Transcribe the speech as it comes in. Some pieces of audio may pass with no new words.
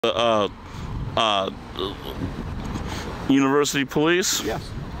University police? Yes.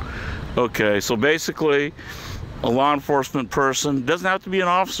 Okay, so basically, a law enforcement person, doesn't have to be an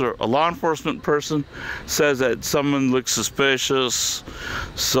officer, a law enforcement person says that someone looks suspicious,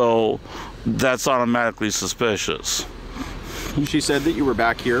 so that's automatically suspicious. She said that you were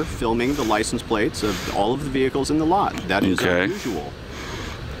back here filming the license plates of all of the vehicles in the lot. That is unusual.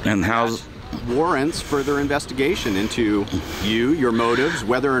 And how's... warrants further investigation into you, your motives,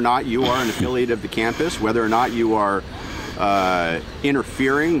 whether or not you are an affiliate of the campus, whether or not you are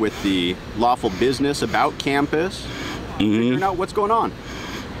interfering with the lawful business about campus, figuring out what's going on.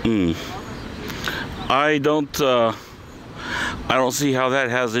 I don't see how that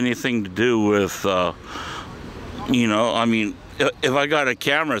has anything to do with, you know, I mean, if I got a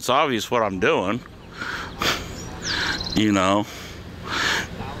camera, it's obvious what I'm doing, you know.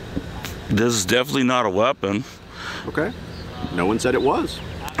 This is definitely not a weapon. Okay. No one said it was.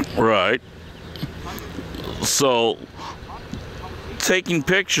 Right. So, taking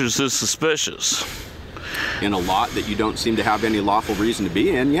pictures is suspicious. In a lot that you don't seem to have any lawful reason to be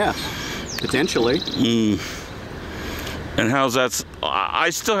in, yes. Potentially. And how's that?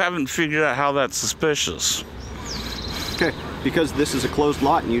 I still haven't figured out how that's suspicious. Okay. Because this is a closed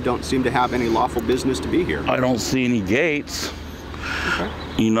lot and you don't seem to have any lawful business to be here. I don't see any gates. Okay.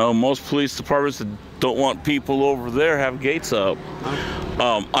 You know, most police departments that don't want people over there have gates up.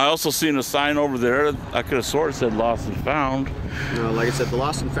 I also seen a sign over there, I could have sworn it said lost and found. No, like I said, the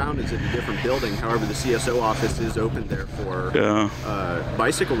lost and found is in a different building. However, the CSO office is open there for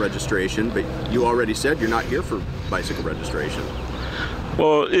bicycle registration, but you already said you're not here for bicycle registration.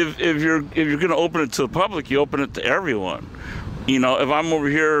 Well, if you're gonna open it to the public, you open it to everyone. You know, if I'm over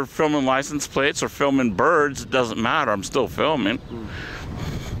here filming license plates or filming birds, it doesn't matter. I'm still filming.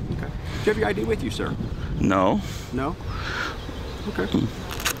 Okay. Do you have your ID with you, sir? No. No? Okay.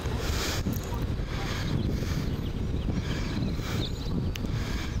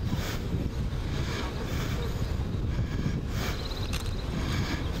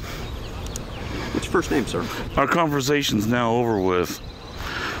 What's your first name, sir? Our conversation's now over with.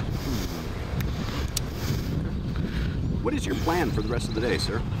 What is your plan for the rest of the day,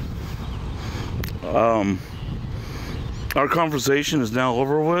 sir? Our conversation is now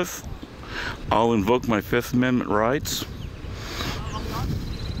over with. I'll invoke my Fifth Amendment rights.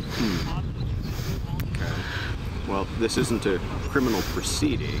 Okay. Well, this isn't a criminal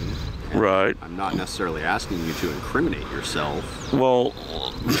proceeding. Right. I'm not necessarily asking you to incriminate yourself. Well,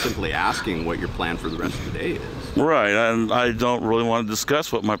 I'm simply asking what your plan for the rest of the day is. Right, and I don't really want to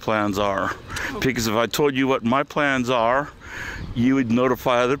discuss what my plans are. Because if I told you what my plans are, you would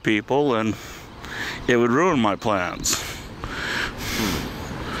notify other people and it would ruin my plans.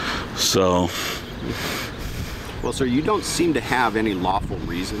 So. Well, sir, you don't seem to have any lawful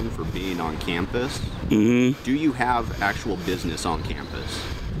reason for being on campus. Do you have actual business on campus?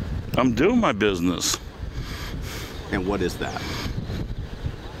 I'm doing my business. And what is that?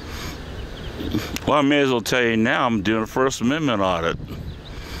 Well, I may as well tell you now, I'm doing a First Amendment audit.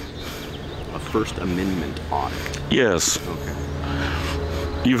 A First Amendment audit? Yes. Okay.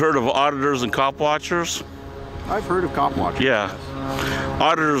 You've heard of auditors and cop watchers? I've heard of cop watchers. Yeah.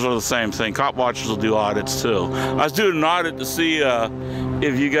 Auditors are the same thing. Cop watchers will do audits too. I was doing an audit to see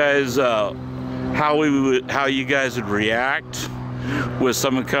if you guys, how you guys would react with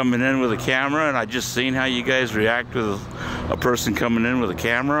someone coming in with a camera, and I just seen how you guys react with a person coming in with a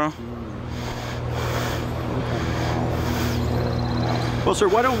camera. Well, sir,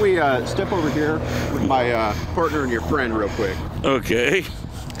 why don't we step over here with my partner and your friend real quick. Okay.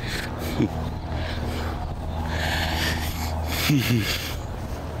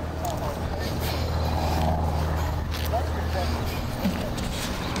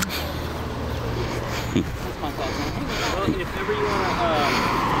 Well, if ever you want to,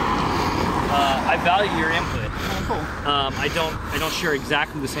 I value your input. I don't share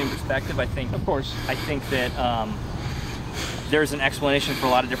exactly the same perspective. I think, of course, I think that there's an explanation for a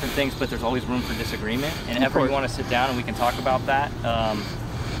lot of different things, but there's always room for disagreement. And if ever you want to sit down and we can talk about that,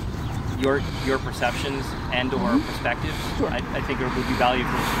 your perceptions and/or perspectives, sure. I think it would be valuable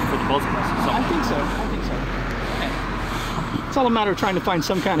for the both of us. I think so. I think so. Okay. It's all a matter of trying to find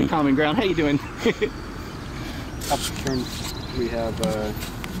some kind of common ground. How you doing? Karen, we have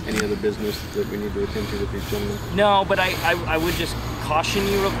any other business that we need to attend to with these gentlemen? No, but I would just caution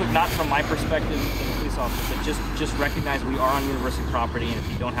you real quick, not from my perspective as a police officer, but just recognize we are on university property, and if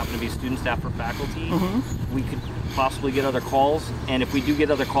you don't happen to be student, staff, or faculty, we could possibly get other calls, and if we do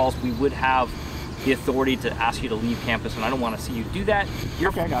get other calls, we would have the authority to ask you to leave campus, and I don't want to see you do that.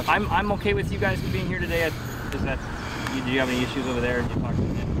 Okay, gotcha. I'm okay with you guys being here today. Do you have any issues over there? Did you talk to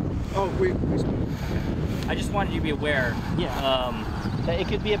them? Oh, we I just wanted you to be aware. Yeah. That it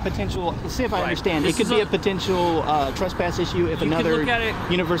could be a potential, see if I understand, This it could is be a potential trespass issue if You could another look at it-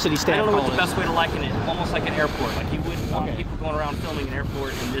 university I staff don't know what called the best way to liken it. Almost like an airport. Like you wouldn't want people going around filming an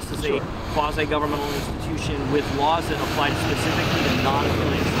airport, and this is a quasi-governmental institution with laws that apply specifically to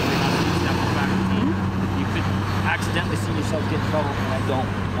non-affiliated staff or faculty. You could accidentally see yourself get in trouble, and I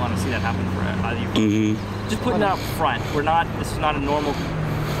don't want to see that happen for either of you. Just putting that up front. We're not. This is not a normal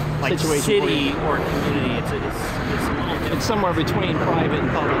like Situation city or community. It's a little different. It's somewhere between private and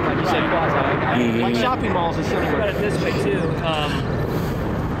public, like you said, quasi. Like shopping malls is Think about somewhere. it this way too.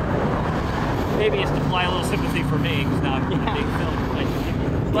 Maybe it's to apply a little sympathy for me because now I'm a big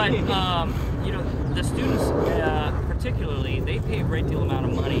film. But you know, the students, particularly, they pay a great deal amount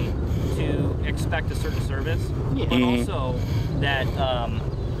of money to expect a certain service, but also that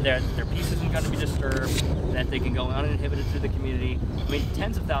their peace isn't going to be disturbed, that they can go uninhibited through the community. I mean,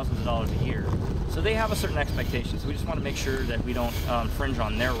 tens of thousands of dollars a year. So they have a certain expectation. So we just want to make sure that we don't infringe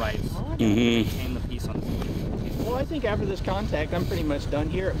on their rights to maintain the peace on the city. Well, I think after this contact, I'm pretty much done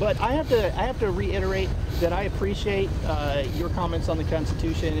here. But I have to reiterate that I appreciate your comments on the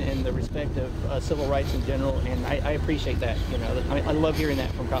Constitution and the respect of civil rights in general, and I appreciate that. You know, I love hearing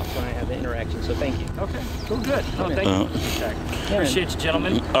that from cops when I have the interaction. So thank you. Okay, cool, good. Oh, thank you. Appreciate you,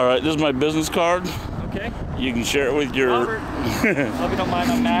 gentlemen. All right, this is my business card. Okay. You can share it with your... Robert. Hope you don't mind,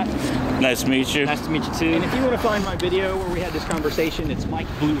 I'm Matt. Nice to meet you. Nice to meet you too. And if you want to find my video where we had this conversation, it's Mike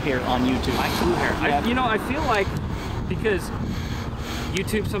Blue Hair on YouTube. Mike Blue Hair. Yeah. You know, I feel like because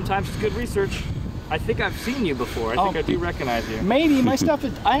YouTube sometimes is good research. I think I've seen you before. I think I do recognize you. Maybe my stuff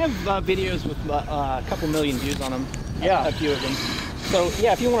is. I have videos with a couple million views on them. Yeah. A few of them. So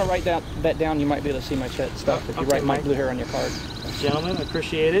yeah, if you want to write that down, you might be able to see my stuff if you write Mike Blue Hair on your card. Gentlemen, I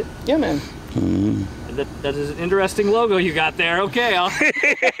appreciate it. Yeah, man. That is an interesting logo you got there. Okay, I'll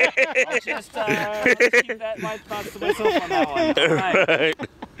just let's keep my thoughts to myself on that one.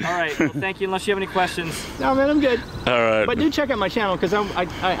 All right. Well, thank you. Unless you have any questions. No, man, I'm good. All right. But do check out my channel because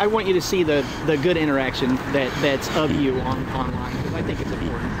I want you to see the good interaction that's of you online because I think it's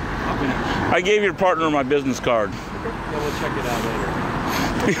important. You know. I gave your partner my business card. Yeah, we'll check it out later.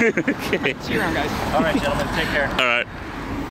 Okay. See you around, guys. All right, gentlemen. Take care. All right.